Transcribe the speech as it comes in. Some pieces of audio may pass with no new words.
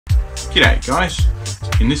G'day guys,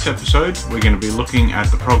 in this episode we're going to be looking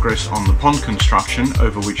at the progress on the pond construction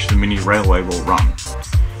over which the mini railway will run.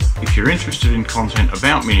 If you're interested in content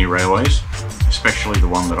about mini railways, especially the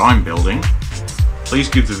one that I'm building, please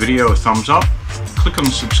give the video a thumbs up, click on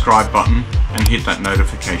the subscribe button and hit that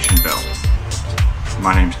notification bell.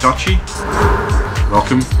 My name's Dutchy,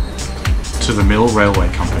 welcome to the Mill Railway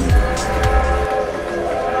Company.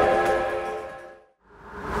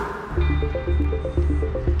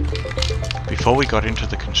 Before we got into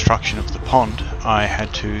the construction of the pond, I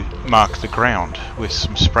had to mark the ground with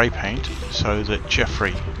some spray paint so that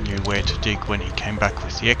Jeffrey knew where to dig when he came back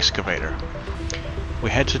with the excavator.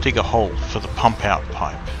 We had to dig a hole for the pump out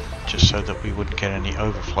pipe, just so that we wouldn't get any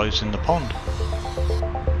overflows in the pond.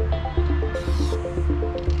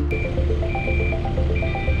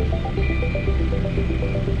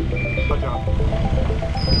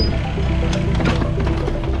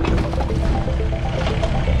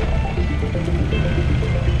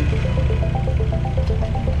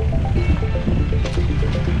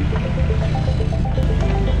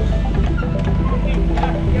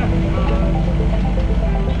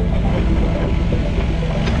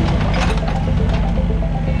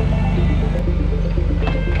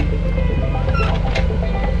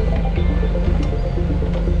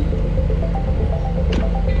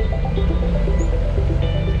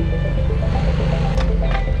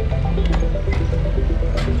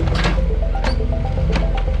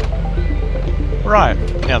 Right,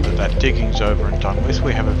 now that digging's over and done with,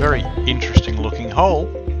 we have a very interesting looking hole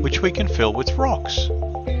which we can fill with rocks.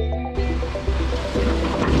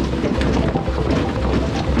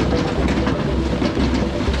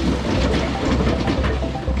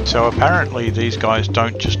 So apparently these guys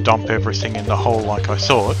don't just dump everything in the hole like I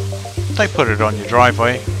thought, they put it on your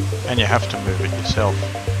driveway and you have to move it yourself.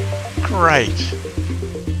 Great!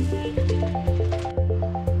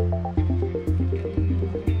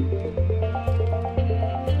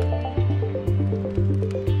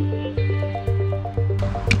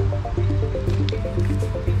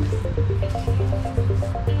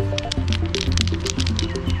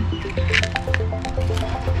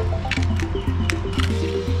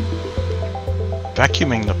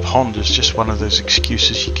 Vacuuming the pond is just one of those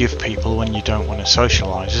excuses you give people when you don't want to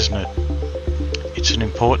socialise, isn't it? It's an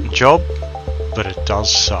important job, but it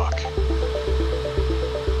does suck.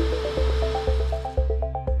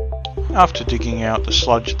 After digging out the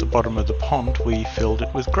sludge at the bottom of the pond, we filled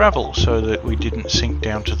it with gravel so that we didn't sink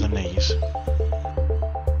down to the knees.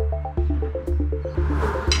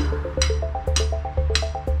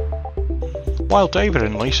 While David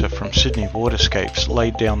and Lisa from Sydney Waterscapes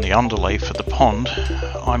laid down the underlay for the pond,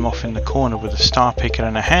 I'm off in the corner with a star picker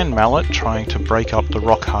and a hand mallet trying to break up the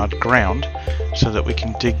rock hard ground so that we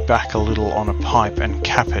can dig back a little on a pipe and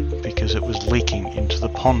cap it because it was leaking into the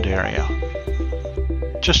pond area.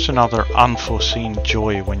 Just another unforeseen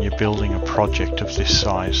joy when you're building a project of this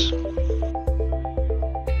size.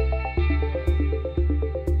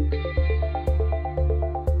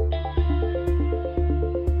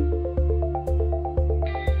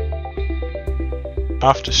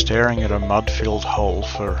 After staring at a mud-filled hole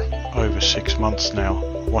for over 6 months now,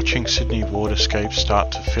 watching Sydney Waterscapes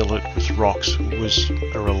start to fill it with rocks was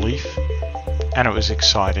a relief, and it was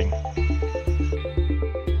exciting.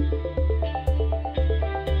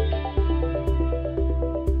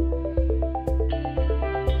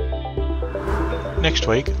 Next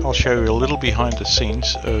week I'll show you a little behind the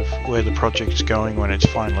scenes of where the project's going when it's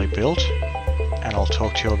finally built, and I'll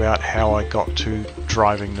talk to you about how I got to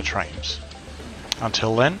driving the trains.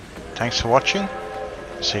 Until then, thanks for watching,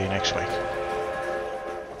 see you next week.